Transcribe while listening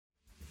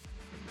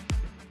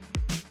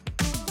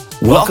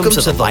Welcome to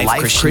the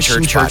Life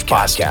Christian Church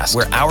podcast,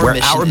 where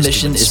our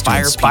mission is to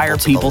inspire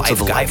people to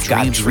the life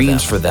God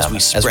dreams for them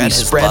as we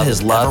spread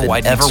His love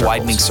in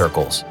ever-widening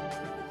circles.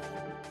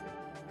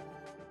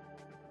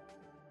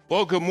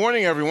 Well, good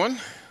morning, everyone.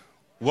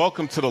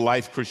 Welcome to the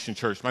Life Christian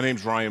Church. My name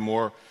is Ryan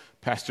Moore,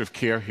 pastor of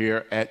care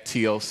here at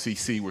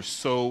TLCC. We're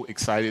so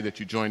excited that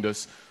you joined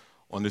us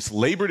on this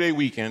Labor Day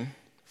weekend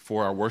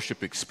for our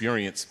worship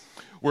experience.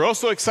 We're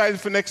also excited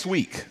for next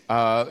week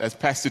as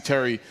Pastor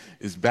Terry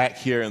is back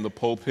here in the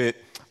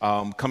pulpit,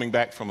 coming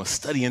back from a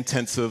study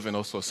intensive and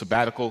also a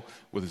sabbatical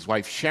with his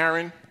wife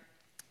Sharon.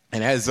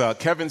 And as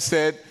Kevin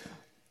said,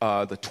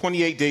 the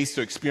 28 days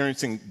to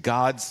experiencing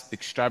God's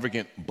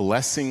extravagant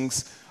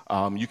blessings,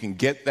 you can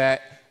get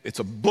that. It's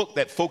a book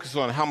that focuses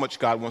on how much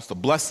God wants to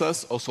bless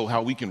us, also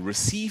how we can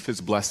receive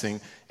His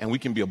blessing, and we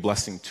can be a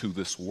blessing to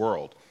this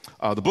world.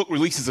 The book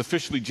releases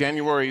officially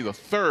January the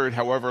 3rd.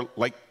 However,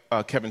 like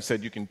Kevin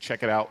said, you can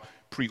check it out,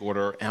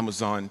 pre-order,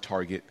 Amazon,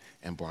 Target,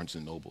 and Barnes &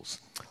 Nobles.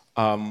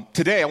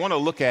 Today, I want to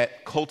look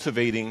at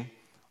cultivating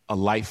a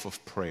life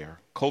of prayer.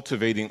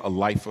 Cultivating a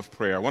life of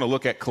prayer. I want to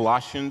look at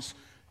Colossians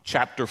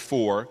chapter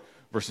 4,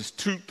 verses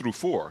 2 through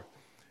 4.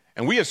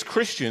 And we as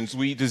Christians,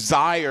 we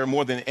desire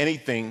more than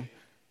anything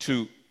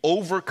to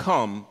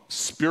overcome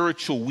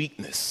spiritual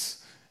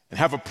weakness and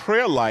have a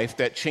prayer life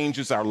that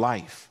changes our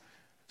life.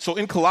 So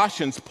in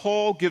Colossians,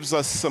 Paul gives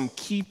us some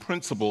key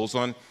principles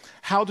on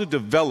how to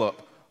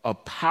develop a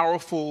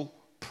powerful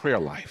prayer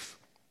life.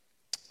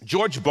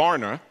 George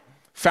Barna,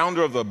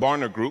 founder of the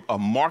Barna Group, a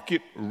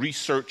market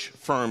research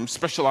firm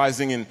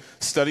specializing in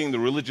studying the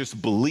religious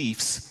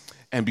beliefs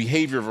and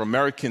behavior of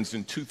Americans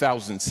in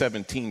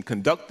 2017,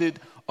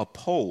 conducted a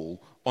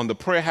poll on the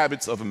prayer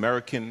habits of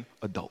American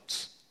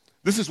adults.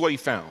 This is what he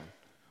found.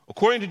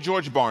 According to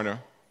George Barna,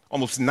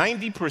 almost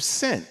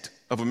 90%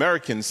 of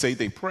Americans say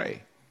they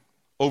pray.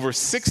 Over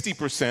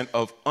 60%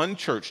 of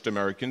unchurched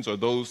Americans, or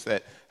those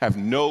that have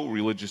no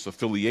religious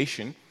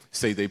affiliation,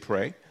 say they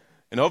pray.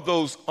 And of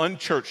those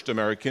unchurched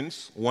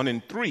Americans, 1 in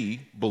 3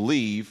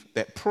 believe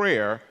that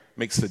prayer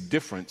makes a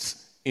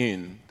difference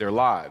in their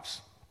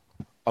lives.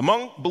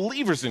 Among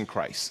believers in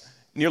Christ,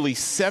 nearly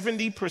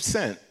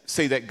 70%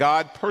 say that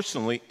God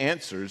personally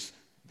answers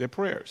their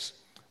prayers.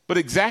 But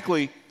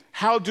exactly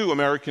how do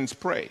Americans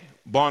pray?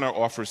 Barna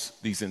offers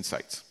these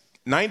insights.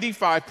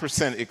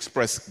 95%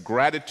 express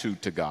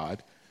gratitude to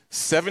God,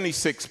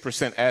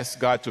 76% ask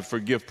God to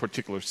forgive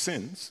particular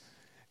sins,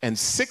 and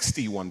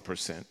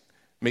 61%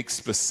 make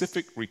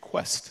specific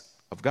requests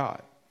of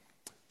God.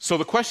 So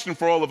the question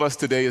for all of us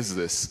today is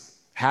this: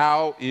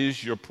 how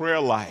is your prayer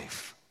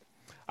life?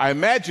 I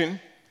imagine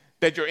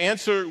that your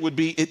answer would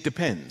be, it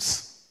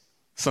depends.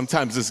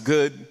 Sometimes it's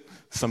good,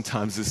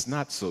 sometimes it's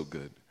not so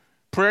good.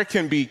 Prayer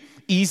can be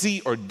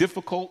easy or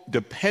difficult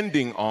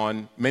depending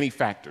on many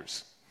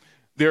factors.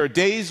 There are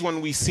days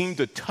when we seem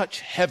to touch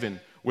heaven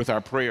with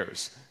our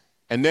prayers.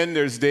 And then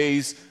there's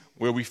days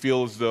where we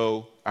feel as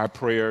though our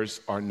prayers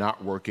are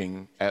not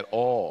working at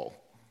all.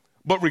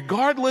 But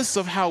regardless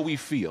of how we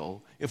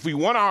feel, if we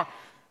want to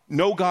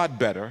know God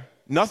better,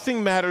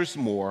 nothing matters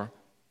more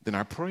than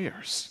our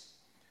prayers.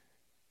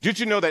 Did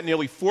you know that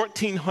nearly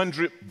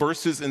 1,400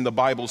 verses in the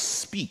Bible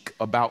speak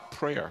about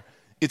prayer?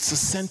 It's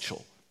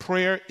essential.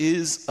 Prayer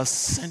is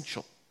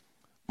essential.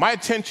 My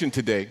attention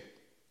today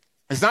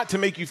is not to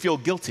make you feel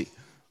guilty.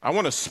 I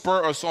want to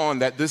spur us on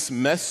that this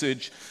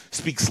message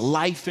speaks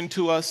life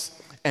into us,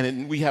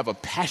 and we have a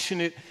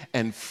passionate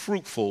and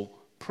fruitful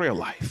prayer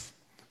life.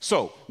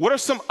 So, what are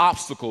some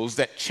obstacles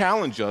that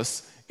challenge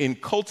us in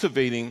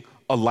cultivating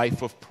a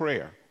life of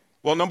prayer?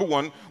 Well, number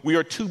one, we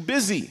are too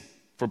busy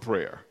for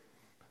prayer.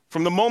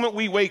 From the moment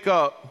we wake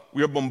up,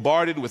 we are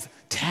bombarded with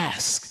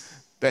tasks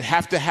that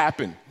have to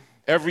happen,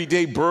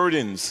 everyday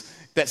burdens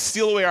that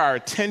steal away our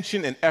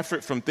attention and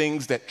effort from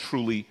things that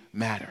truly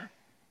matter.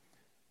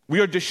 We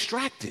are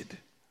distracted.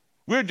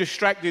 We're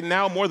distracted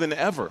now more than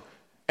ever.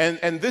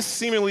 And this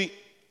seemingly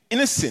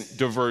innocent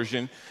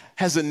diversion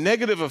has a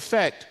negative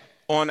effect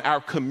on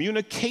our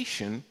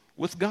communication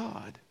with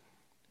God.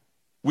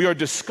 We are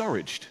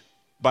discouraged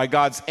by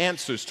God's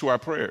answers to our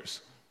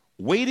prayers.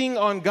 Waiting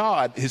on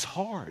God is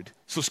hard.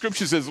 So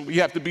Scripture says we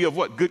have to be of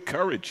what? Good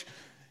courage.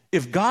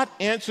 If God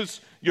answers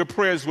your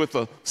prayers with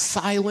a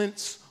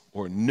silence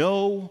or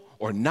no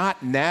or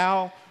not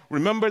now,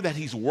 remember that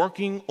He's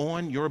working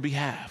on your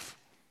behalf.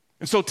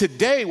 And so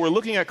today we're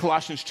looking at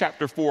Colossians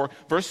chapter 4,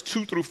 verse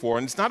 2 through 4,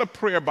 and it's not a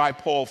prayer by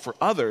Paul for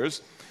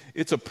others,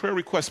 it's a prayer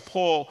request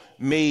Paul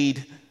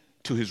made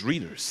to his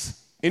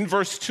readers. In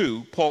verse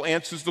 2, Paul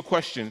answers the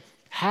question,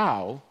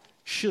 how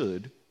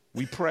should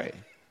we pray?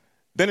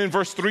 Then in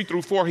verse 3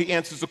 through 4, he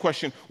answers the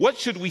question, what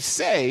should we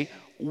say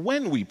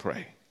when we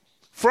pray?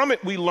 From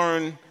it, we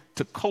learn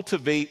to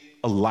cultivate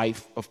a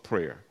life of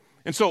prayer.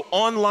 And so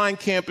online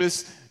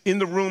campus, in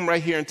the room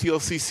right here in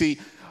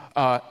TLCC,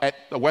 at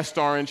West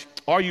Orange,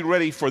 are you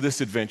ready for this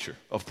adventure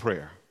of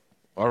prayer?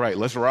 All right,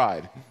 let's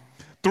ride.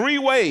 3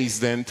 ways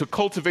then to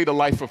cultivate a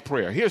life of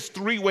prayer. Here's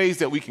 3 ways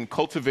that we can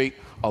cultivate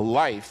a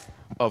life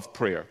of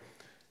prayer.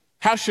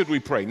 How should we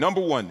pray?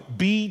 Number 1,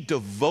 be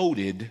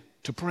devoted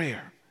to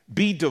prayer.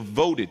 Be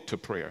devoted to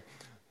prayer.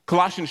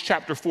 Colossians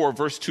chapter 4,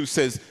 verse 2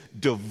 says,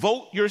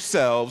 devote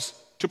yourselves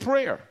to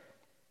prayer.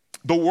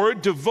 The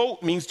word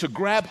devote means to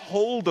grab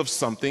hold of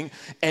something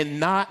and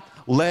not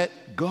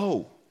let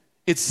go.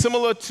 It's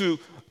similar to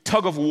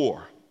tug of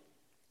war.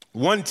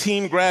 One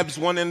team grabs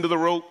one end of the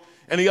rope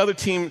and the other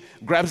team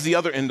grabs the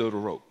other end of the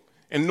rope.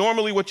 And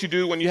normally what you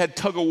do when you had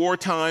tug of war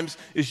times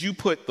is you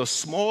put the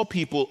small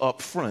people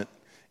up front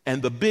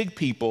and the big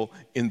people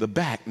in the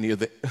back near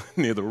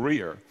the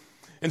rear.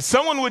 And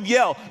someone would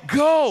yell,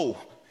 go,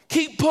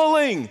 keep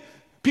pulling.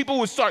 People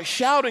would start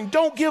shouting,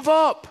 don't give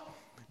up,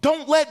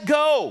 don't let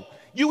go.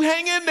 You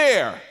hang in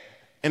there.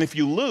 And if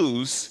you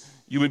lose,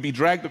 you would be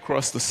dragged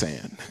across the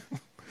sand.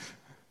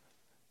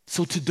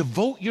 So to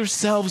devote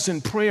yourselves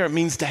in prayer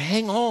means to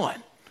hang on.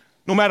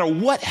 No matter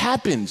what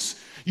happens,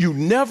 you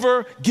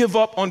never give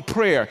up on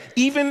prayer,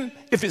 even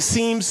if it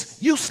seems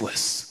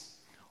useless.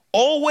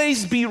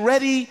 Always be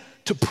ready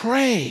to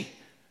pray.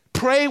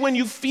 Pray when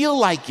you feel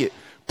like it.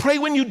 Pray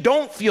when you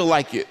don't feel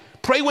like it.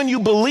 Pray when you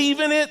believe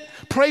in it.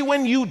 Pray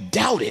when you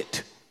doubt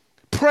it.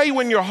 Pray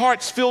when your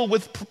heart's filled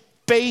with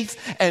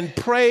faith, and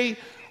pray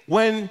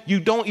when you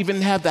don't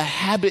even have the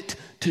habit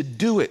to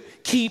do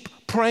it.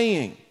 Keep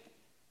praying.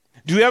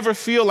 Do you ever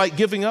feel like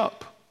giving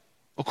up?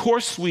 Of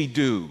course we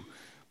do.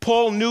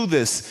 Paul knew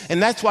this,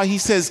 and that's why he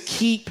says,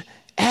 keep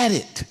at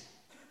it.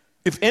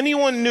 If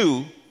anyone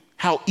knew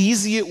how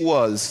easy it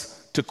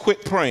was to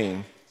quit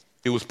praying,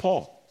 it was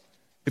Paul.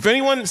 If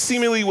anyone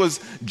seemingly was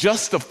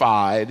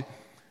justified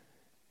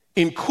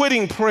in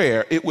quitting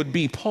prayer, it would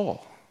be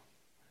Paul.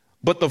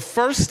 But the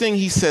first thing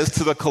he says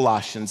to the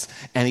Colossians,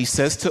 and he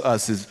says to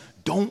us, is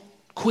don't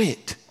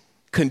quit.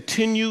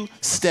 Continue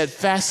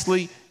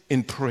steadfastly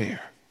in prayer.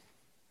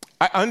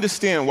 I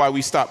understand why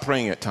we stop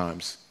praying at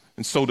times,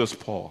 and so does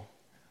Paul.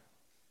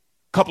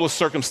 A couple of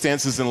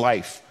circumstances in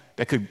life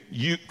that could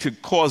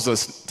cause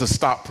us to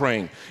stop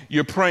praying.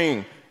 You're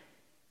praying,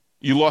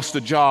 you lost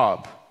a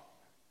job,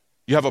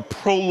 you have a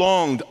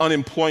prolonged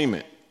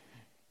unemployment.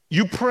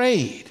 You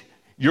prayed,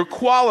 you're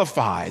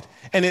qualified,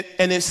 and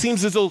it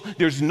seems as though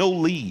there's no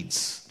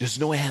leads, there's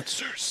no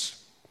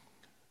answers.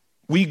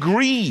 We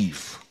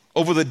grieve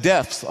over the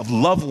deaths of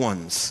loved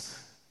ones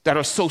that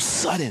are so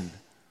sudden.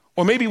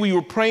 Or maybe we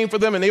were praying for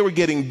them and they were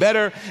getting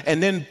better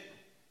and then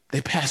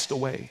they passed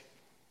away.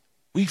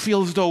 We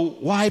feel as though,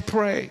 why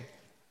pray?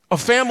 A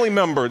family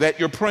member that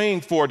you're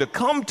praying for to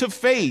come to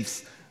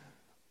faith,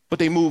 but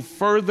they move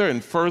further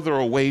and further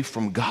away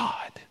from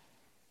God.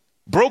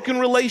 Broken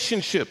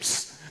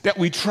relationships that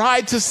we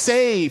tried to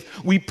save,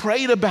 we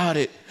prayed about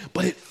it,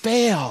 but it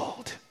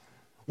failed.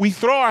 We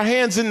throw our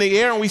hands in the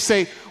air and we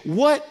say,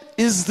 what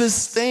is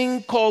this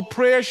thing called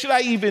prayer? Should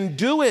I even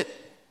do it?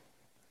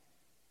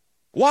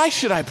 Why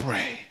should I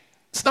pray?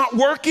 It's not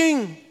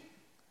working.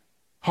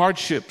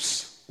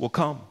 Hardships will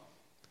come.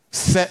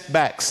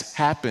 Setbacks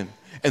happen.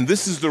 And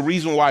this is the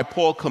reason why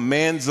Paul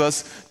commands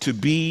us to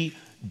be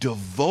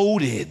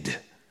devoted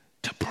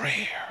to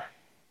prayer.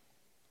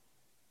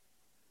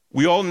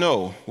 We all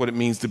know what it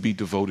means to be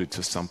devoted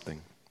to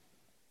something.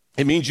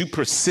 It means you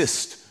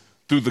persist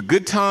through the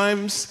good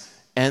times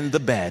and the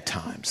bad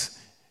times.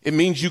 It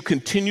means you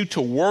continue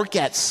to work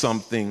at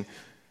something.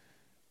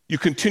 You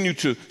continue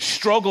to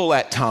struggle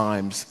at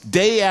times,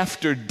 day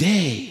after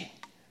day.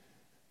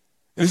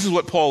 And this is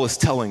what Paul is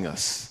telling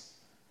us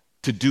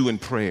to do in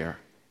prayer.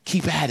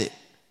 Keep at it.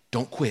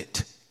 Don't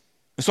quit.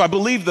 And so I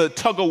believe the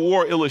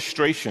tug-of-war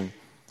illustration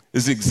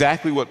is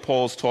exactly what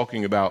Paul's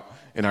talking about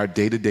in our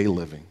day-to-day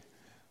living.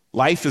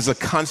 Life is a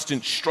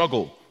constant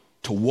struggle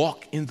to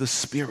walk in the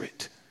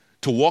Spirit,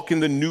 to walk in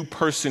the new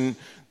person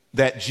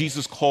that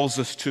Jesus calls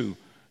us to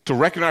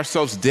reckon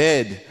ourselves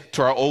dead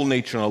to our old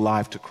nature and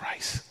alive to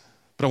Christ.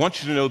 But I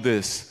want you to know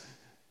this.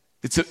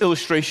 It's an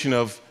illustration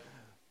of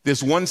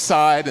there's one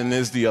side and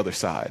there's the other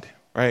side,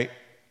 right?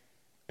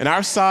 And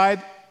our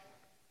side,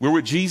 we're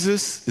with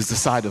Jesus, is the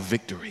side of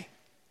victory.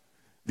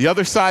 The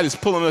other side is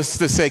pulling us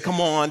to say,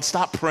 come on,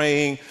 stop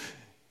praying.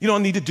 You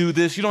don't need to do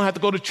this. You don't have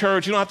to go to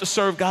church. You don't have to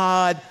serve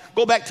God.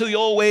 Go back to the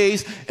old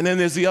ways. And then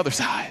there's the other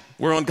side.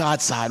 We're on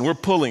God's side and we're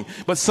pulling.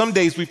 But some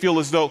days we feel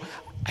as though,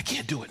 I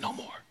can't do it no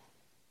more.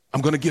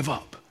 I'm going to give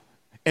up.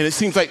 And it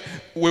seems like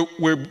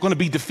we're going to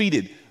be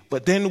defeated.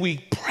 But then we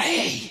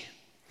pray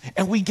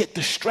and we get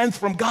the strength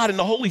from God and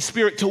the Holy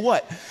Spirit to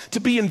what?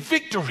 To be in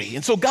victory.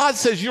 And so God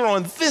says, you're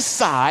on this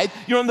side.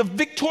 You're on the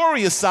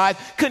victorious side.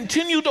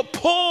 Continue to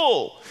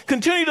pull.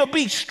 Continue to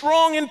be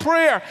strong in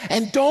prayer.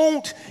 And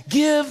don't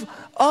give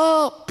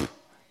up.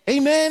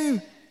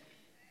 Amen.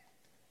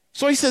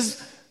 So he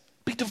says,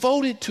 be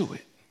devoted to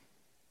it.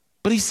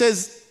 But he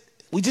says,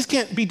 we just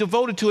can't be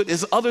devoted to it.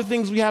 There's other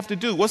things we have to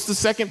do. What's the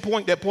second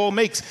point that Paul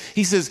makes?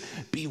 He says,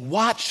 be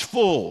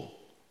watchful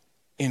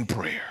in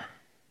prayer.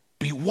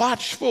 Be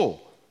watchful.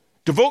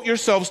 Devote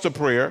yourselves to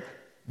prayer,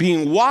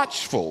 being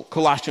watchful.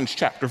 Colossians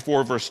chapter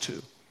 4, verse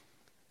 2.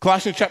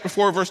 Colossians chapter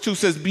 4, verse 2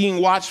 says, being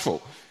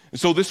watchful. And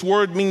so this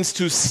word means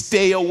to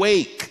stay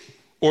awake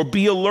or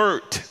be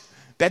alert.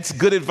 That's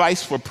good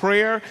advice for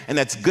prayer, and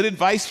that's good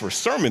advice for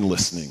sermon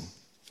listening.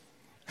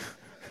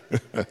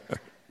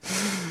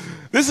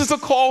 This is a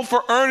call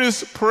for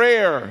earnest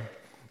prayer.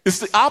 It's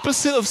the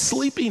opposite of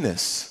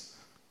sleepiness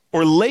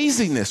or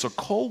laziness or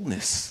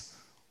coldness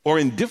or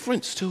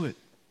indifference to it.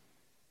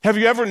 Have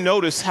you ever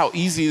noticed how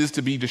easy it is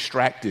to be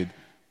distracted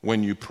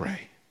when you pray?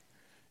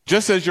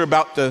 Just as you're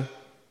about to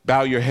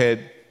bow your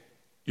head,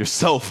 your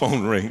cell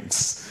phone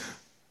rings.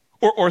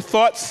 Or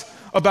thoughts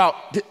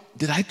about,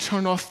 did I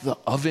turn off the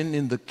oven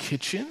in the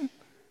kitchen?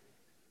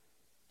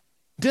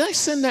 Did I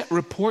send that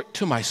report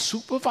to my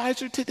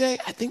supervisor today?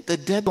 I think the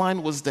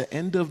deadline was the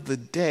end of the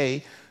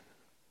day.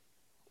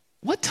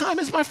 What time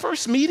is my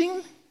first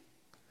meeting?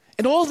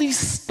 And all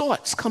these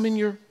thoughts come in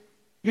your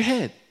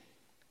head.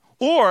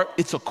 Or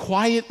it's a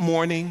quiet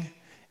morning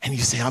and you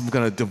say, I'm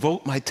going to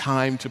devote my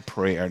time to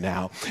prayer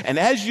now. And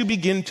as you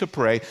begin to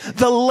pray,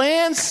 the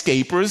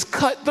landscapers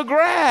cut the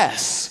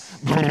grass.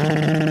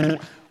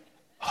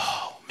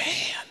 Oh,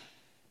 man.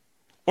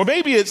 Or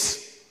maybe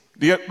it's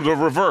the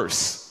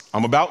reverse.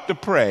 I'm about to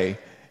pray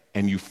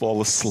and you fall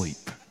asleep.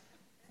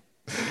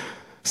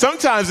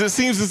 Sometimes it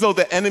seems as though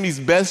the enemy's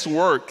best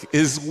work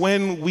is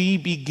when we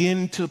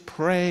begin to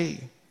pray.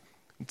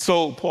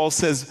 So Paul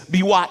says,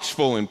 be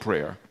watchful in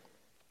prayer.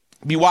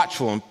 Be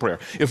watchful in prayer.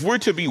 If we're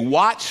to be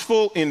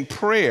watchful in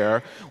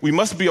prayer, we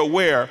must be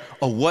aware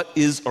of what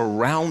is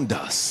around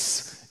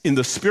us in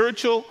the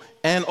spiritual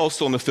and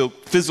also in the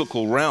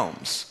physical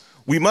realms.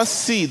 We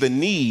must see the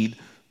need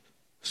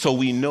so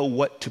we know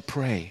what to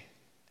pray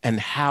and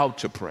how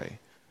to pray.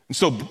 And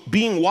so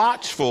being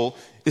watchful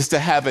is to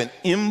have an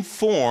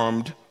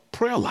informed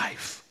prayer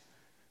life.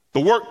 The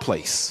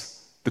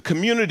workplace, the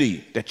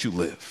community that you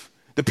live,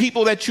 the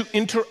people that you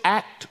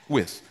interact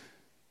with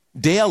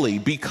daily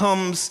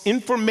becomes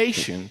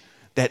information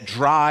that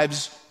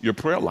drives your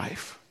prayer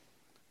life.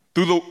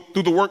 Through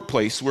the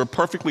workplace, we're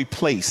perfectly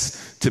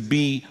placed to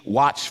be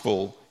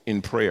watchful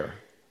in prayer.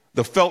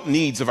 The felt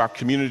needs of our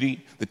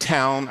community, the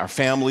town, our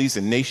families,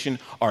 and nation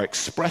are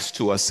expressed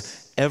to us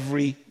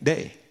every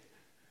day.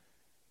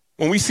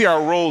 When we see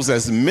our roles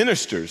as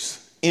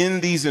ministers in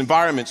these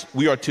environments,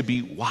 we are to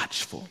be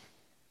watchful.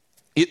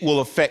 It will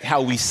affect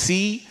how we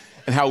see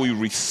and how we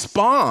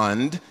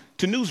respond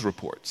to news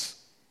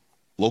reports,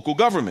 local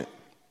government,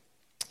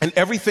 and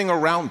everything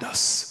around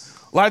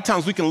us. A lot of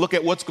times we can look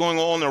at what's going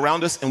on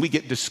around us and we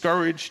get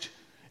discouraged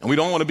and we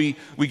don't want to be,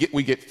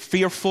 we get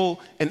fearful.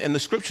 And the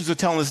scriptures are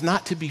telling us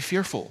not to be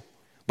fearful,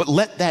 but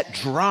let that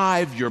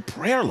drive your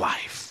prayer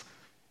life.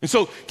 And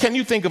so can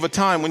you think of a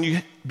time when you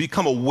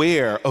become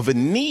aware of a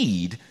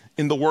need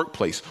in the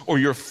workplace or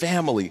your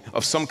family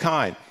of some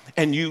kind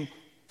and you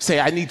say,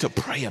 I need to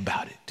pray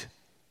about it?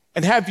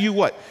 And have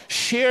you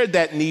shared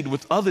that need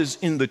with others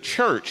in the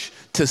church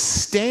to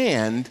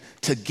stand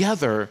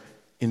together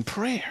in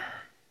prayer?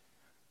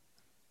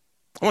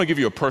 I want to give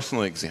you a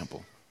personal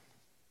example.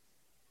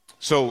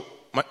 So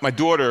my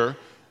daughter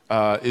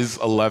is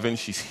 11.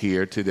 She's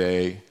here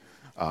today.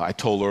 I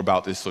told her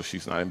about this so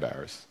she's not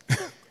embarrassed.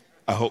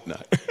 I hope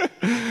not.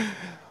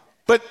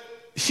 But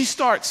she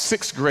starts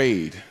 6th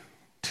grade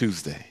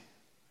Tuesday.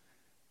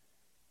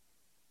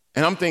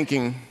 And I'm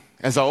thinking,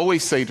 as I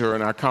always say to her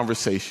in our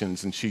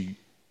conversations, and she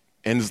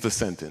ends the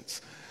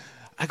sentence,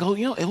 I go,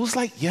 it was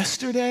like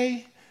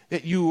yesterday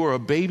that you were a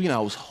baby and I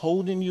was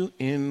holding you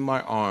in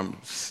my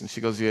arms. And she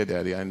goes, yeah,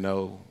 Daddy, I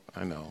know.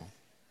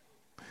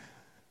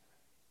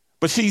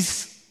 But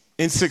she's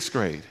in 6th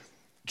grade,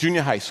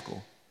 junior high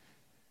school.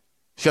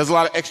 She has a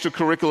lot of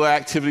extracurricular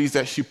activities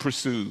that she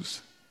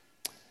pursues.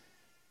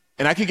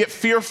 And I could get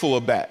fearful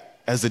of that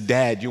as a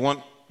dad. You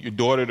want your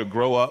daughter to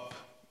grow up,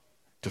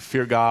 to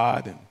fear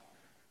God, and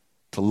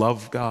to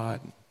love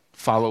God,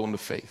 follow in the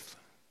faith.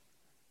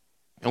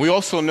 And we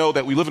also know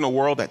that we live in a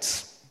world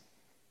that's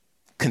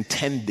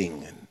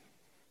contending and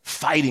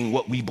fighting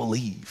what we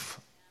believe.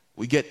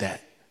 We get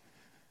that.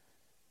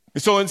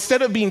 And so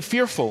instead of being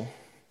fearful,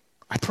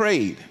 I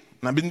prayed.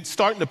 And I've been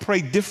starting to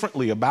pray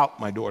differently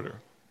about my daughter.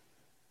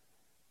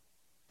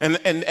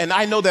 And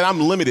I know that I'm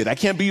limited. I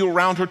can't be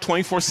around her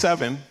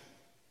 24/7.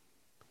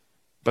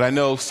 But I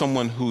know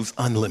someone who's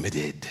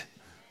unlimited.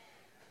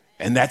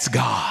 And that's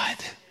God.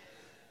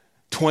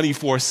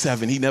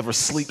 24/7. He never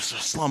sleeps or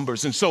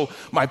slumbers. And so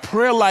my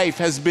prayer life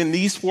has been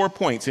these 4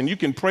 points. And you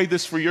can pray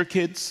this for your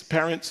kids,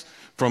 parents,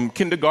 from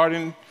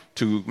kindergarten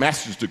to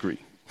master's degree.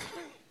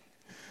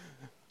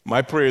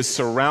 My prayer is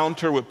surround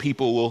her with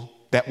people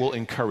that will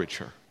encourage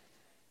her.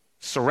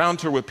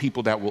 Surround her with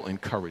people that will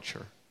encourage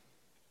her.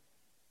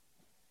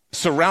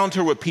 Surround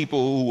her with people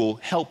who will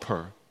help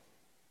her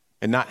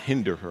and not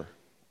hinder her.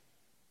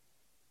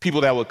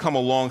 People that will come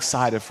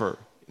alongside of her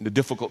in the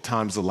difficult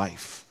times of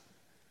life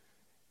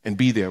and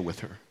be there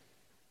with her.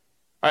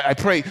 I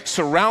pray,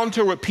 surround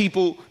her with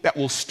people that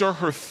will stir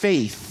her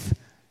faith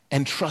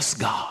and trust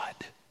God.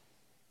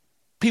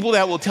 People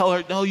that will tell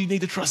her, no, you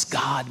need to trust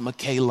God,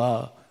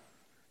 Michaela.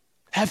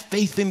 Have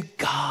faith in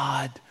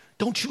God.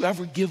 Don't you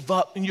ever give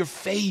up in your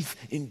faith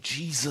in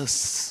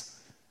Jesus.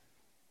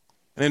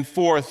 And then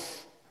 4th,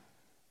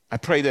 I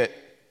pray that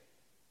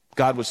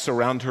God would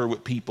surround her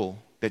with people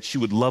that she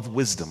would love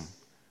wisdom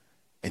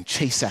and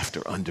chase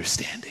after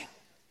understanding.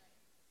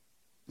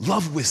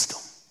 Love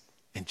wisdom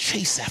and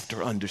chase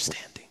after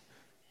understanding.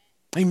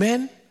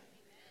 Amen?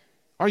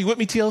 Are you with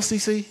me,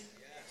 TLCC? Yes.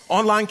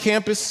 Online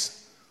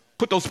campus,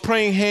 put those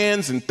praying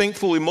hands and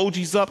thankful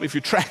emojis up if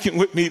you're tracking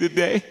with me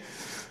today.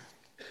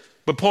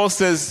 But Paul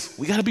says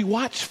we got to be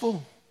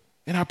watchful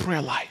in our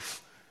prayer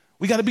life.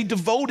 We got to be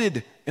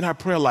devoted in our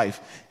prayer life.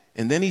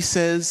 And then he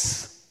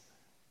says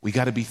we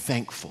got to be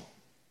thankful.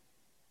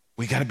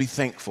 We got to be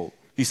thankful.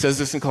 He says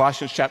this in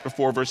Colossians chapter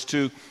 4, verse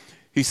 2.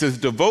 He says,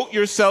 devote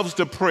yourselves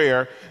to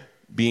prayer,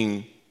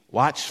 being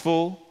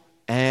watchful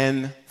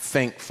and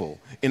thankful.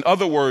 In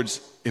other words,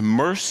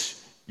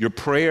 immerse your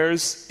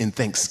prayers in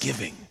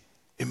thanksgiving.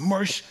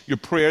 Immerse your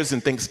prayers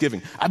in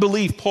thanksgiving. I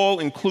believe Paul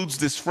includes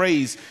this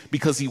phrase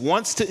because he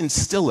wants to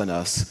instill in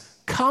us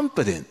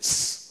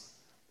confidence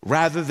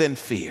rather than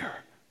fear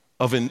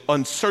of an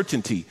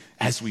uncertainty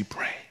as we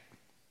pray.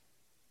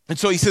 And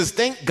so he says,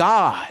 thank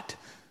God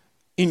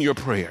in your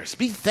prayers.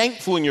 Be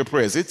thankful in your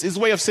prayers. It's his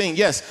way of saying,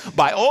 yes,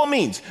 by all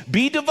means,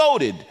 be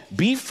devoted,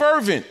 be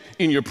fervent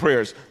in your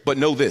prayers. But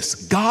know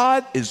this,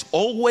 God is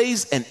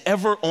always and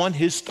ever on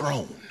his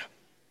throne.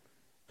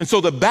 And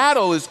so the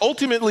battle is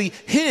ultimately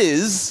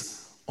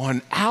his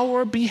on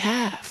our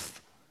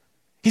behalf.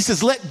 He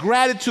says, let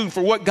gratitude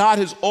for what God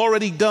has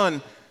already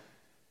done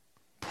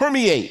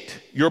permeate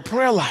your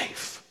prayer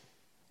life.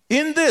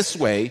 In this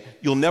way,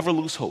 you'll never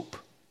lose hope.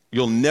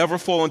 You'll never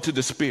fall into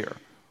despair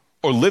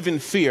or live in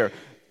fear,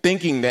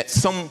 thinking that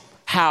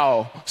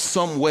somehow,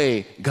 some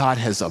way, God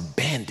has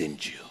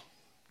abandoned you.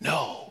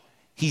 No,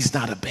 he's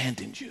not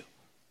abandoned you.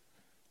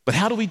 But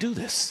how do we do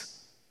this?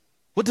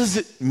 What does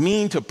it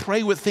mean to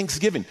pray with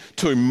thanksgiving?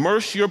 To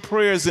immerse your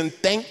prayers in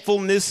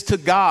thankfulness to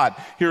God.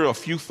 Here are a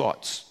few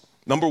thoughts.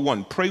 Number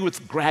one, pray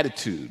with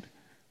gratitude,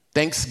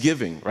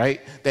 thanksgiving,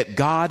 right? That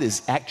God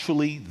is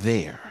actually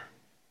there.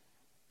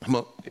 I'm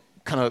going to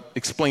kind of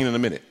explain in a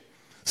minute.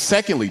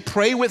 Secondly,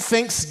 pray with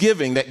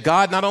thanksgiving that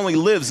God not only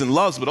lives and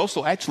loves, but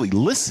also actually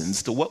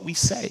listens to what we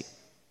say.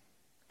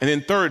 And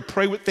then third,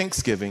 pray with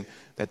thanksgiving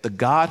that the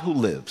God who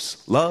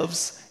lives,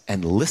 loves,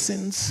 and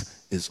listens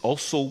is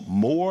also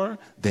more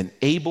than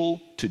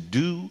able to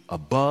do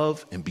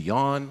above and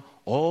beyond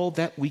all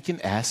that we can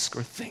ask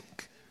or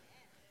think.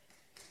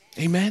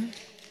 Amen?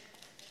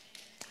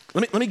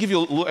 Let me give you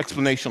a little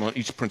explanation on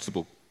each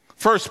principle.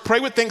 First, pray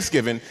with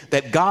thanksgiving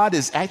that God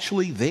is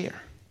actually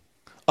there,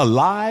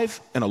 alive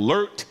and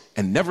alert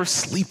and never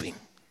sleeping.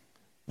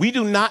 We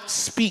do not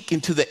speak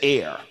into the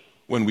air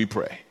when we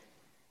pray.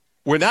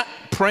 We're not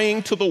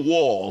praying to the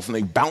walls and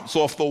they bounce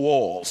off the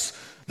walls.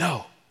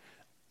 No.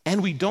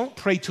 And we don't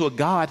pray to a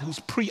God who's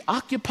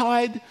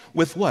preoccupied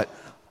with what?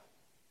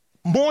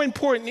 More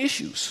important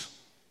issues.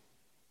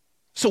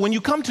 So when you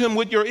come to him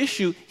with your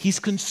issue, he's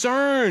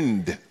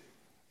concerned.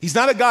 He's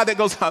not a God that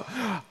goes,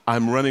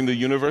 I'm running the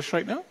universe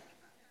right now.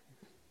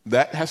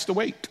 That has to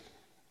wait.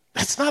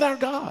 That's not our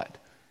God.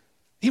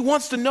 He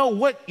wants to know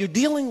what you're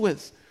dealing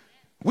with.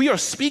 We are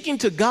speaking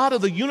to God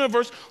of the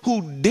universe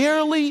who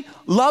dearly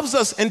loves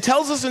us and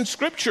tells us in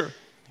Scripture,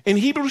 in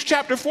Hebrews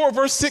chapter 4,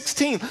 verse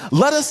 16,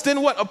 let us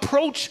then what?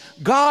 Approach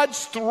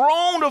God's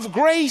throne of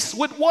grace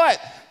with what?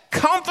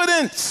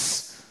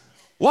 Confidence.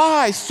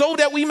 Why? So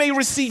that we may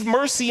receive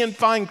mercy and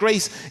find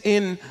grace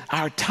in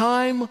our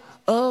time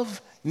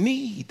of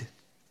need.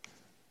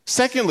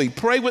 Secondly,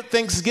 pray with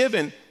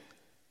thanksgiving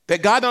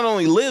that God not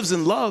only lives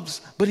and loves,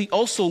 but he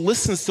also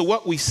listens to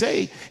what we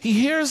say. He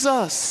hears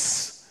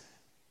us.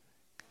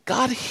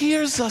 God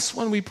hears us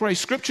when we pray.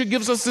 Scripture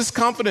gives us this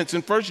confidence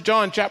in 1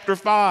 John chapter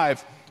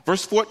 5,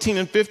 verse 14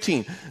 and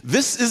 15.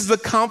 This is the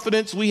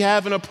confidence we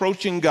have in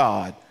approaching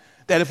God,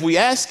 that if we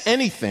ask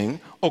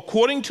anything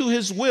according to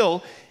his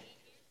will,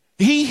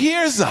 he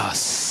hears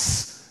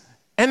us.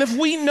 And if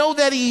we know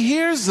that he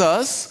hears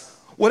us,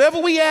 whatever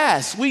we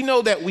ask, we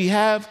know that we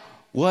have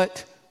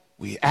what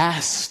we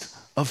asked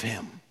of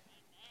him.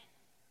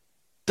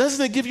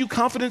 Doesn't it give you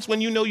confidence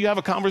when you know you have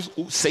a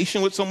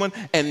conversation with someone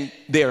and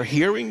they're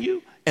hearing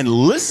you and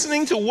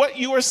listening to what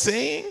you are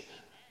saying?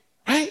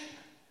 Right?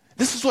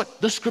 This is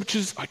what the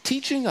scriptures are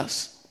teaching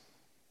us.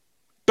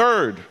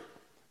 Third,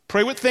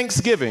 pray with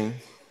thanksgiving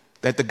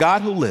that the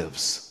God who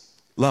lives,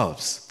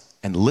 loves,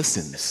 and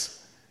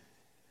listens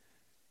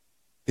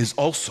is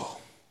also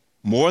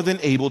more than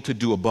able to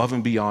do above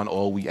and beyond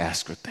all we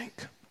ask or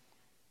think.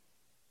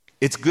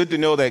 It's good to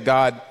know that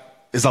God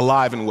is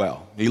alive and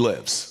well. He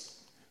lives.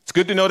 It's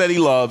good to know that he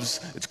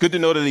loves. It's good to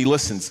know that he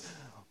listens.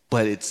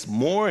 But it's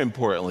more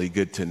importantly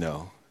good to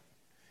know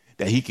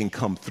that he can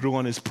come through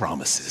on his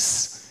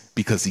promises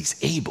because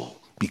he's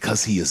able,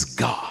 because he is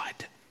God.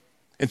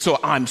 And so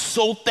I'm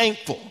so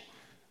thankful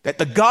that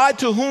the God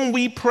to whom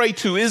we pray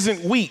to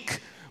isn't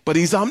weak, but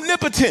he's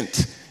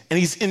omnipotent. And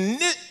he's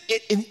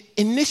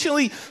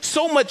initially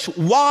so much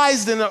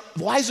wiser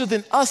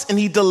than us, and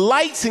he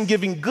delights in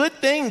giving good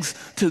things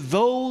to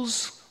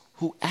those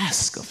who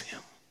ask of him.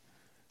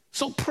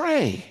 So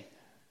pray.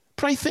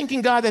 Pray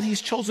thanking God that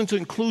he's chosen to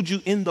include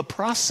you in the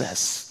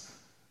process.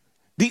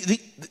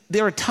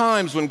 There are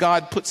times when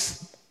God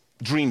puts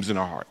dreams in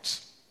our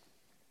hearts,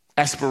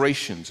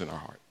 aspirations in our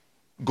heart,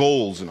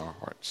 goals in our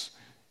hearts,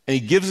 and he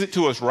gives it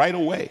to us right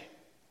away.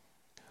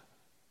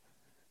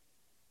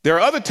 There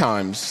are other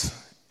times,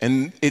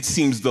 and it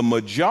seems the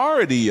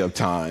majority of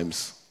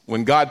times,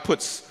 when God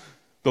puts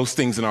those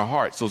things in our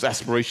hearts, those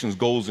aspirations,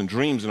 goals, and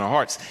dreams in our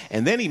hearts,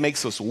 and then he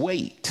makes us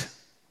wait.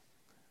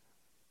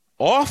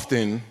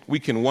 Often we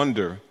can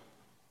wonder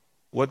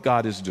what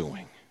God is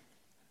doing.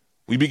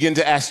 We begin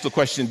to ask the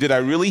question, did I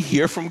really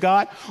hear from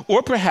God?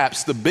 Or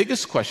perhaps the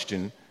biggest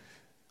question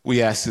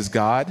we ask is,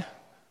 God,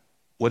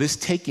 what is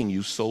taking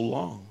you so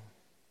long?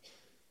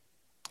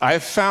 I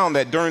have found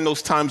that during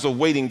those times of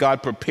waiting,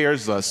 God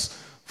prepares us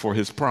for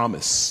his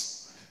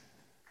promise.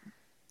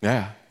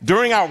 Yeah.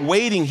 During our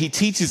waiting, he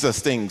teaches us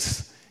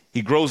things.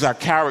 He grows our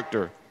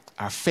character,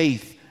 our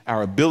faith,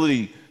 our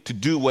ability to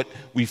do what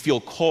we feel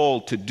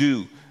called to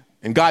do.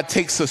 And God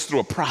takes us through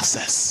a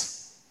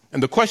process.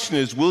 And the question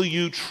is, will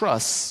you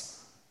trust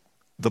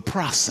the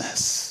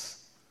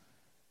process?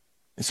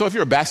 And so if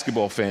you're a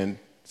basketball fan,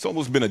 it's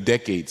almost been a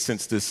decade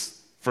since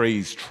this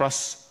phrase,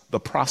 trust the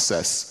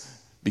process,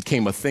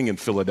 became a thing in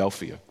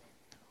Philadelphia.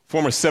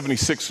 Former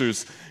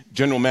 76ers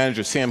general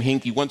manager Sam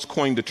Hinkie once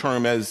coined the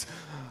term as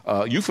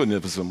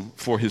euphemism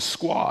for his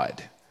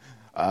squad,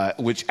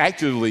 which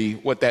actually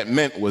what that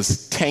meant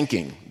was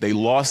tanking. They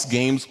lost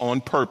games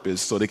on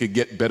purpose so they could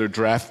get better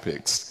draft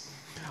picks.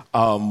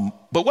 But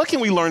what can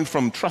we learn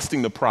from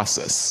trusting the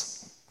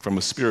process from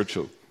a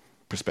spiritual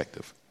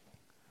perspective?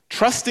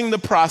 Trusting the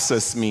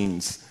process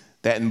means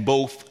that in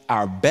both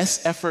our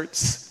best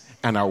efforts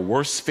and our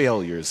worst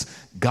failures,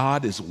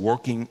 God is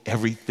working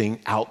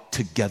everything out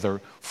together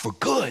for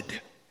good.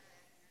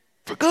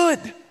 For good.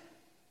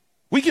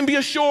 We can be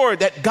assured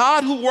that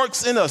God who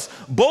works in us,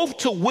 both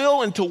to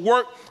will and to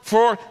work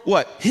for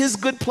what? His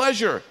good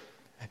pleasure.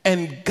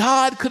 And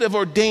God could have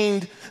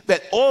ordained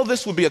that all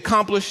this would be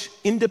accomplished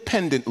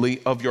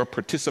independently of your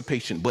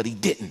participation, but he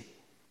didn't.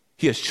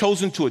 He has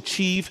chosen to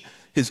achieve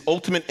his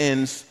ultimate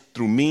ends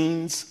through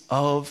means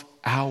of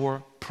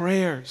our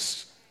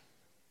prayers.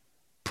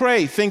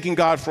 Pray, thanking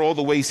God for all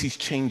the ways he's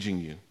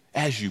changing you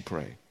as you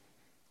pray.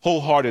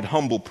 Wholehearted,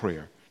 humble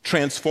prayer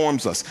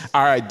transforms us.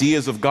 Our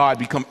ideas of God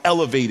become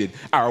elevated.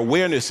 Our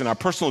awareness and our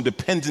personal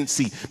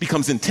dependency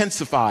becomes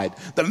intensified.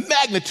 The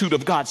magnitude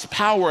of God's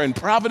power and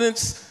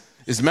providence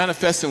is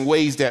manifest in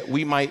ways that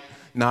we might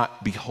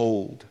not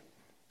behold.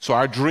 So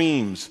our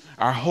dreams,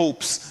 our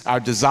hopes, our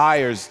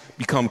desires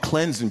become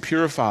cleansed and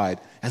purified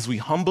as we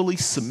humbly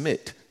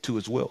submit to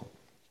his will.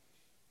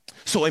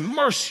 So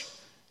immerse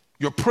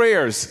your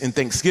prayers in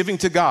thanksgiving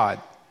to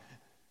God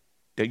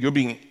that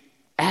you're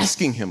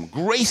asking him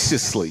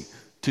graciously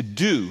to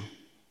do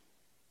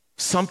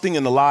something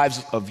in the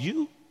lives of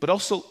you, but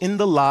also in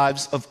the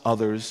lives of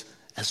others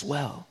as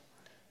well.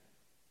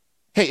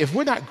 Hey, if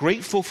we're not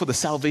grateful for the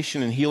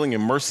salvation and healing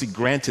and mercy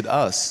granted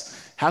us,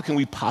 how can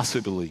we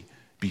possibly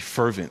be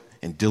fervent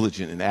and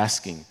diligent in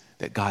asking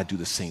that God do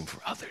the same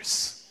for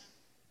others?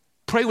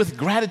 Pray with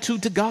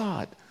gratitude to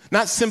God,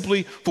 not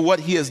simply for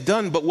what he has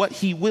done, but what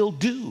he will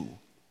do.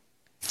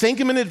 Thank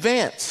him in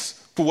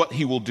advance for what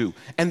he will do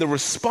and the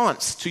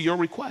response to your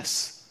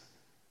requests.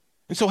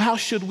 And so how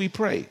should we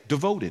pray?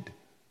 Devoted,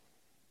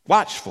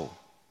 watchful,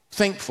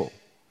 thankful.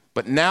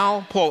 But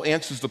now Paul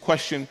answers the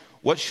question,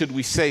 what should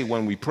we say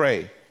when we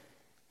pray?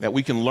 That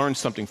we can learn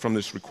something from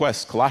this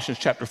request. Colossians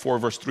chapter 4,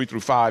 verse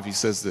 3-5, he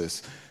says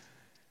this,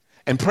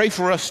 and pray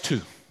for us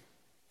too,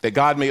 that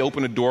God may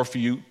open a door for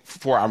you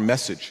for our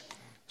message,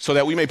 so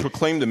that we may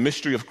proclaim the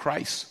mystery of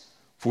Christ,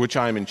 for which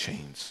I am in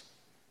chains.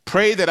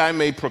 Pray that I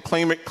may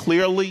proclaim it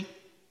clearly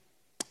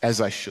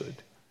as I should.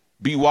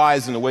 Be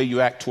wise in the way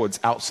you act towards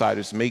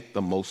outsiders. Make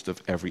the most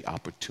of every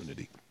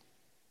opportunity.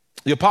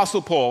 The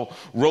Apostle Paul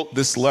wrote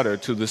this letter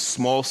to this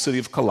small city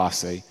of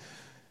Colossae.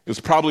 It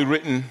was probably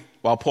written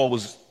while Paul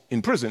was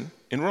in prison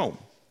in Rome.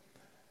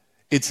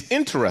 It's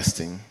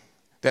interesting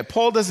that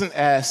Paul doesn't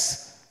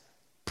ask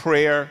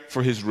prayer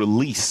for his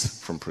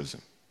release from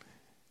prison.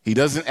 He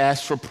doesn't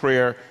ask for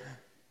prayer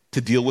to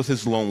deal with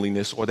his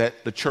loneliness or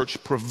that the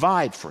church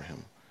provide for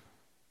him.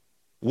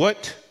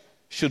 What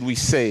should we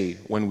say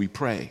when we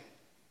pray?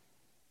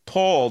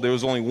 Paul, there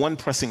was only one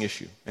pressing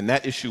issue, and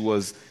that issue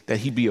was that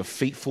he be a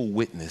faithful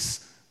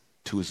witness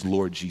to his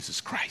Lord Jesus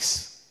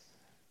Christ.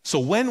 So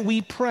when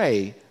we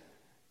pray,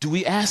 do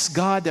we ask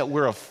God that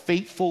we're a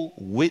faithful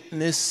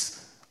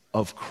witness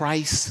of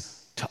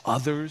Christ to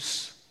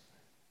others?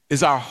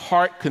 Is our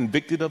heart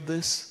convicted of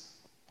this?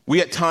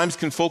 We at times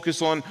can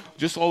focus on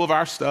just all of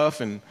our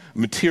stuff and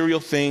material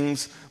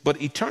things,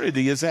 but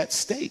eternity is at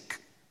stake.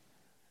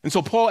 And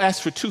so Paul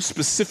asked for two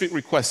specific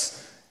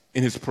requests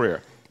in his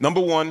prayer. Number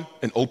one,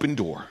 an open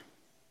door.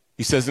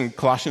 He says in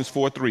Colossians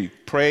 4:3,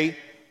 pray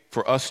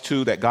for us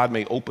too that God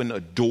may open a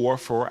door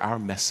for our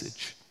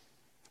message.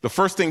 The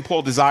first thing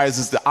Paul desires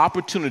is the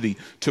opportunity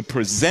to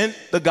present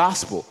the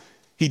gospel.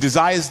 He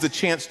desires the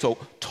chance to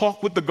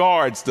talk with the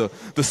guards, the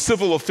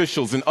civil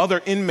officials, and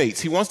other inmates.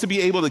 He wants to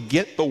be able to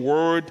get the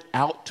word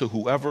out to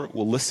whoever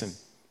will listen.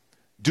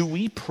 Do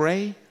we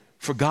pray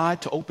for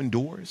God to open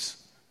doors?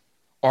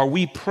 Are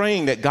we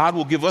praying that God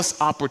will give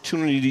us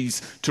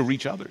opportunities to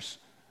reach others?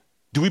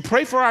 Do we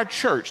pray for our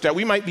church that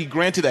we might be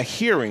granted a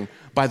hearing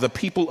by the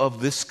people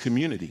of this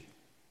community?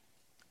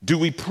 Do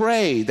we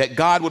pray that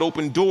God would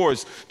open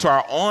doors to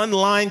our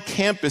online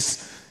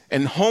campus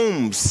and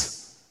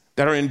homes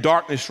that are in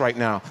darkness right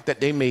now, that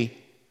they may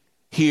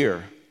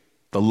hear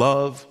the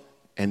love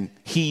and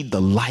heed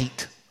the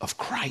light of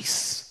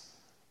Christ?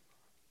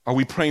 Are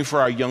we praying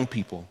for our young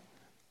people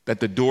that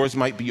the doors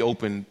might be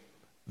open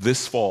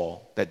this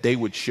fall, that they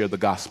would share the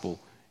gospel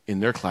in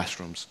their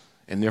classrooms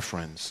and their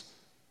friends?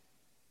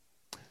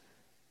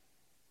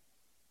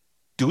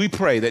 Do we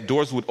pray that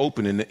doors would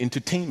open in the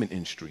entertainment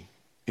industry,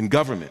 in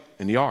government,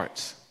 in the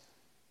arts?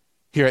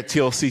 Here at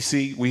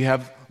TLCC, we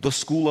have the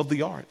School of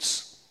the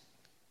Arts.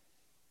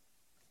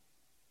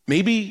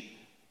 Maybe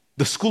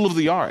the School of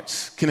the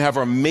Arts can have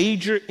a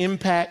major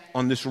impact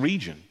on this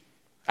region,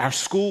 our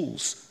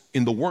schools,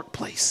 in the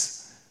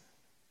workplace.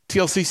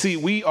 TLCC,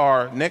 we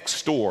are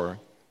next door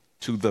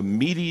to the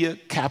media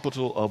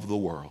capital of the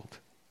world,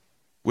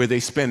 where they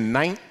spend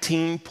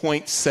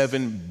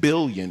 $19.7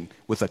 billion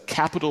with a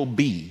capital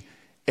B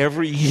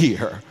every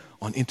year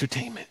on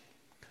entertainment.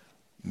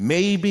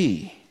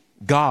 Maybe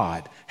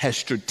God has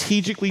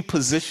strategically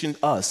positioned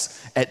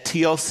us at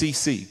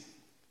TLCC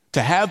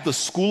to have the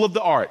School of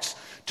the Arts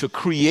to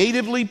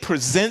creatively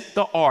present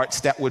the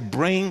arts that would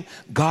bring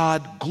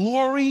God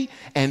glory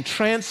and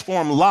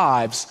transform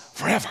lives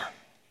forever.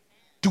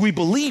 Do we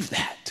believe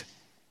that?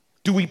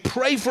 Do we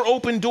pray for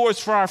open doors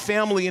for our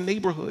family and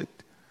neighborhood?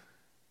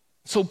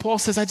 So Paul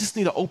says, I just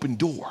need an open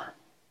door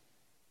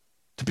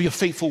to be a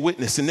faithful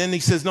witness. And then he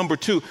says, number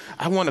two,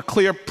 I want a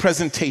clear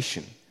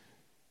presentation.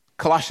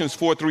 Colossians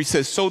 4:3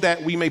 says, so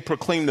that we may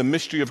proclaim the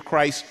mystery of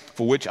Christ,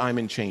 for which I'm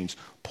in chains.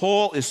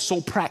 Paul is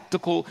so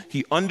practical.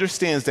 He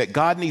understands that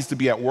God needs to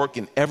be at work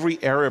in every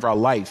area of our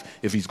life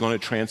if he's going to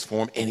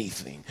transform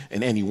anything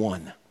and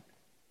anyone.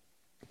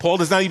 Paul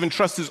does not even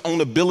trust his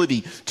own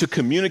ability to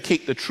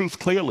communicate the truth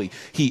clearly.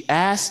 He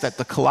asks that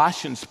the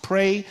Colossians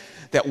pray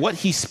that what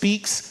he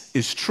speaks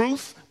is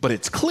truth, but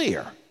it's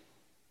clear.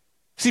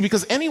 See,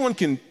 because anyone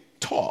can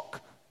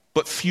talk,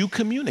 but few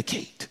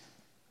communicate.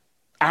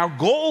 Our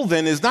goal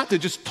then is not to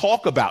just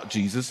talk about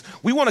Jesus.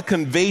 We want to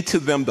convey to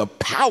them the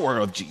power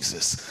of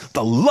Jesus,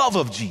 the love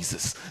of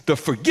Jesus, the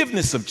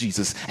forgiveness of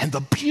Jesus, and the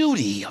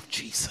beauty of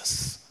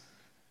Jesus.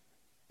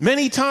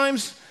 Many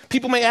times,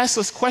 people may ask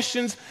us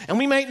questions, and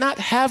we may not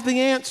have the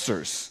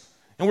answers,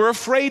 and we're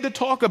afraid to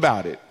talk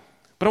about it.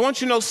 But I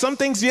want you to know some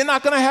things you're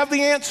not going to have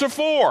the answer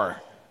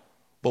for.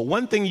 But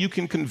one thing you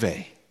can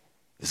convey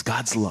is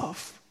God's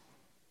love,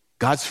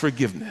 God's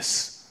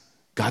forgiveness,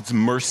 God's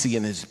mercy,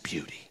 and his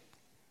beauty.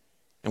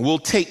 And we'll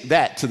take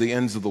that to the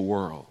ends of the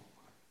world.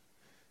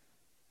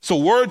 So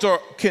words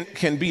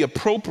can be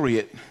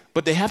appropriate,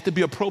 but they have to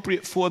be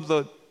appropriate for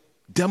the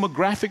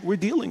demographic we're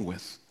dealing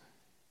with.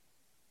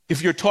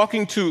 If you're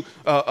talking to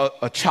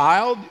a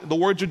child, the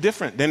words are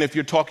different than if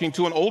you're talking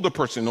to an older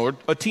person or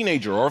a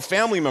teenager or a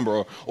family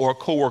member or a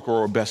coworker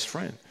or a best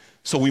friend.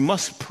 So we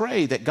must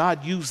pray that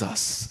God use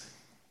us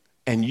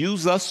and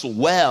use us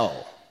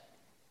well.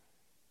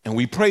 And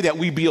we pray that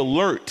we be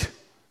alert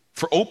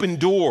for open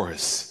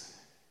doors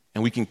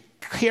and we can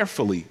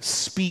carefully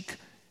speak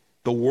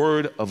the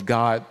word of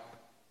God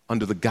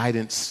under the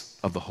guidance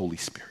of the Holy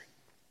Spirit.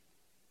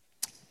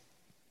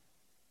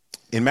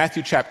 In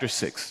Matthew chapter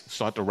 6,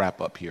 start to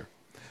wrap up here.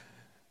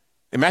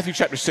 In Matthew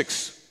chapter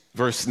 6,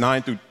 verse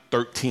 9 through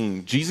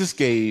 13, Jesus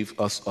gave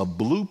us a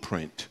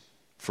blueprint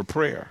for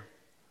prayer.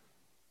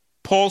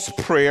 Paul's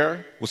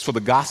prayer was for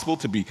the gospel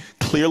to be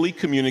clearly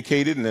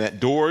communicated and that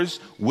doors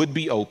would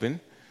be open.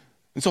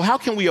 And so how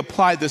can we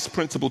apply this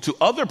principle to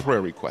other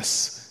prayer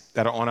requests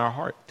that are on our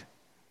heart?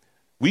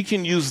 We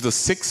can use the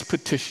 6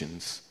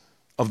 petitions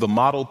of the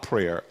model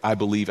prayer, I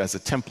believe, as a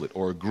template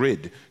or a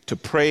grid to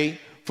pray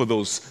for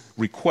those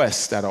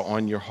requests that are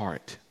on your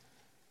heart.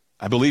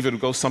 I believe it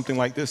would go something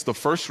like this. The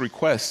first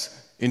request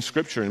in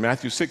Scripture in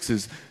Matthew 6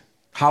 is,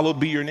 hallowed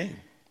be your name.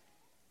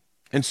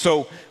 And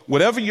so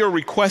whatever your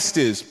request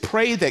is,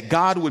 pray that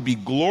God would be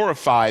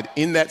glorified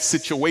in that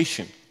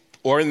situation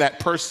or in that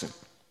person.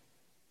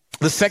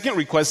 The second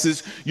request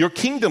is, your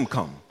kingdom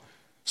come.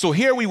 So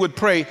here we would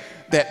pray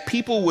that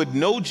people would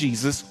know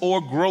Jesus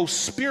or grow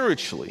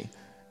spiritually,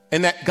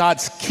 and that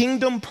God's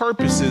kingdom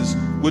purposes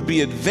would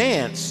be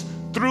advanced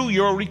through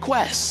your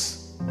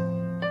requests.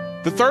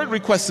 The third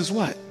request is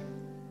what?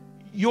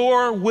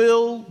 Your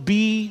will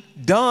be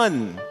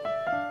done.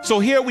 So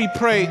here we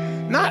pray,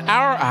 not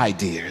our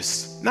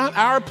ideas, not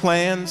our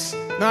plans,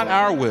 not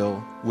our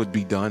will would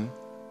be done,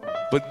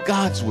 but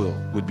God's will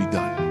would be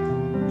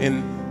done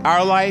in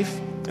our life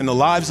and the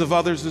lives of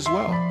others as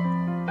well.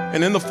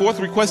 And then the fourth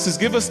request is,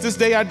 give us this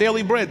day our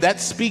daily bread. That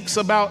speaks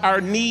about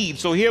our need.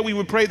 So here we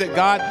would pray that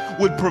God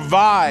would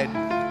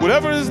provide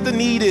whatever the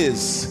need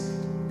is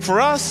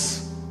for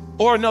us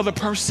or another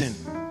person.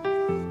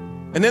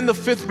 And then the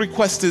fifth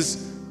request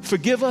is,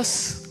 forgive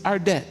us our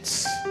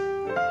debts.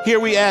 Here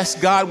we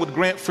ask God would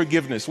grant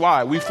forgiveness.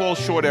 Why? We fall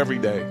short every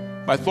day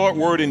by thought,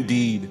 word, and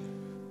deed.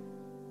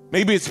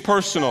 Maybe it's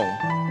personal.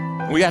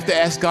 We have to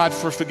ask God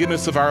for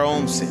forgiveness of our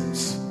own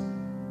sins.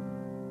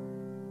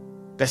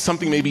 That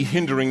something may be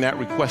hindering that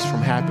request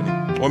from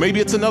happening. Or maybe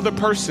it's another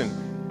person,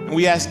 and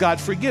we ask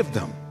God, forgive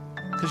them.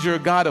 because you're a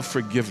God of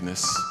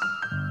forgiveness.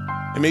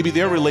 And maybe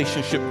their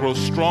relationship grows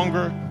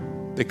stronger.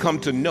 They come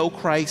to know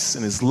Christ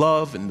and his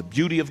love and the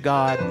beauty of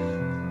God,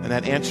 and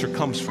that answer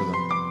comes for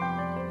them.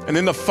 And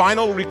then the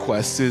final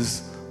request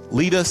is,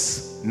 lead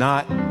us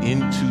not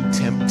into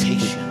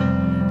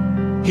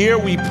temptation. Here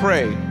we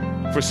pray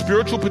for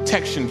spiritual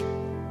protection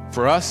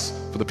for us,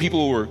 for the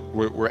people who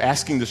we're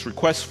asking this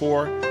request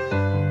for,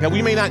 that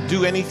we may not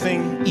do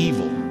anything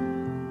evil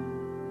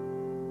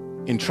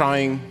in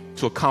trying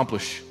to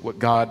accomplish what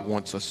God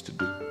wants us to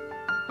do.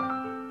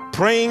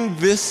 Praying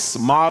this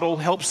model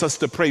helps us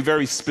to pray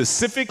very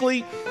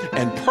specifically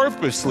and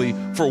purposely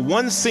for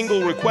one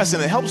single request,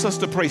 and it helps us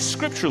to pray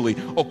scripturally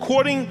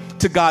according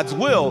to God's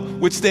will,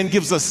 which then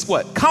gives us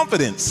what?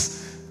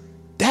 Confidence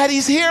that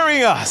he's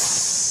hearing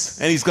us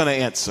and he's going to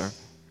answer.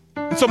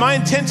 And so my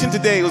intention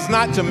today was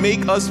not to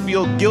make us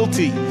feel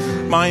guilty.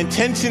 My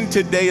intention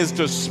today is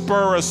to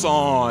spur us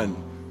on.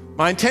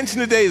 My intention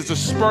today is to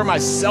spur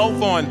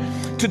myself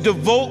on, to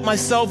devote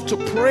myself to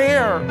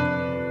prayer,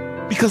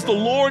 because the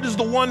Lord is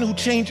the one who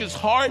changes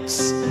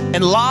hearts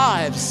and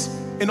lives,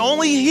 and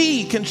only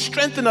he can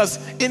strengthen us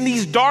in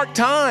these dark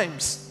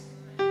times.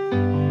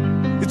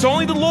 It's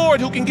only the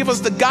Lord who can give us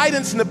the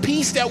guidance and the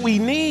peace that we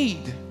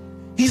need.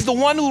 He's the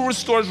one who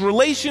restores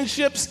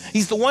relationships.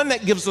 He's the one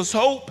that gives us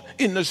hope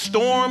in the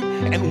storm,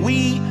 and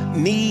we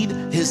need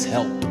his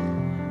help.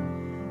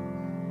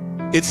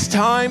 It's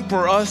time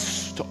for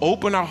us to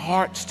open our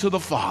hearts to the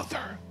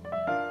Father.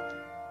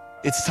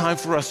 It's time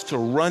for us to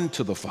run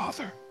to the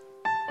Father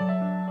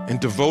and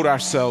devote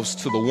ourselves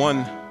to the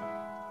one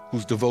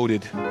who's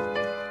devoted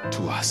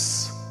to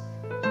us.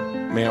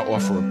 May I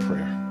offer a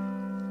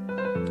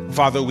prayer?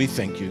 Father, we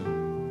thank you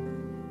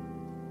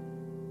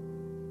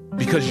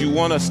because you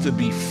want us to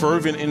be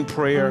fervent in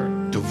prayer,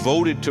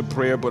 devoted to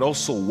prayer, but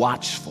also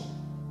watchful.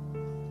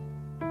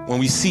 When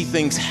we see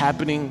things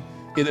happening,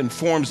 it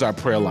informs our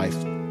prayer life.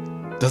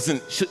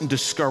 Shouldn't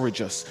discourage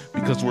us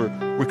because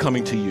we're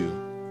coming to you.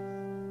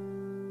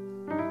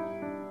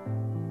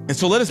 And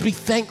so let us be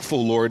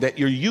thankful, Lord, that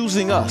you're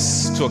using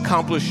us to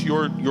accomplish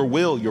your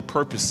will, your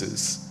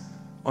purposes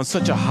on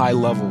such a high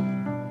level.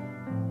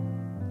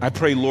 I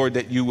pray, Lord,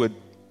 that you would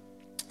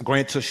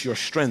grant us your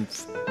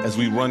strength as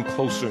we run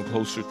closer and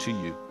closer to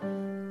you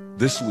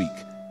this week.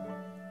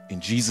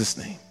 In Jesus'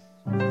 name.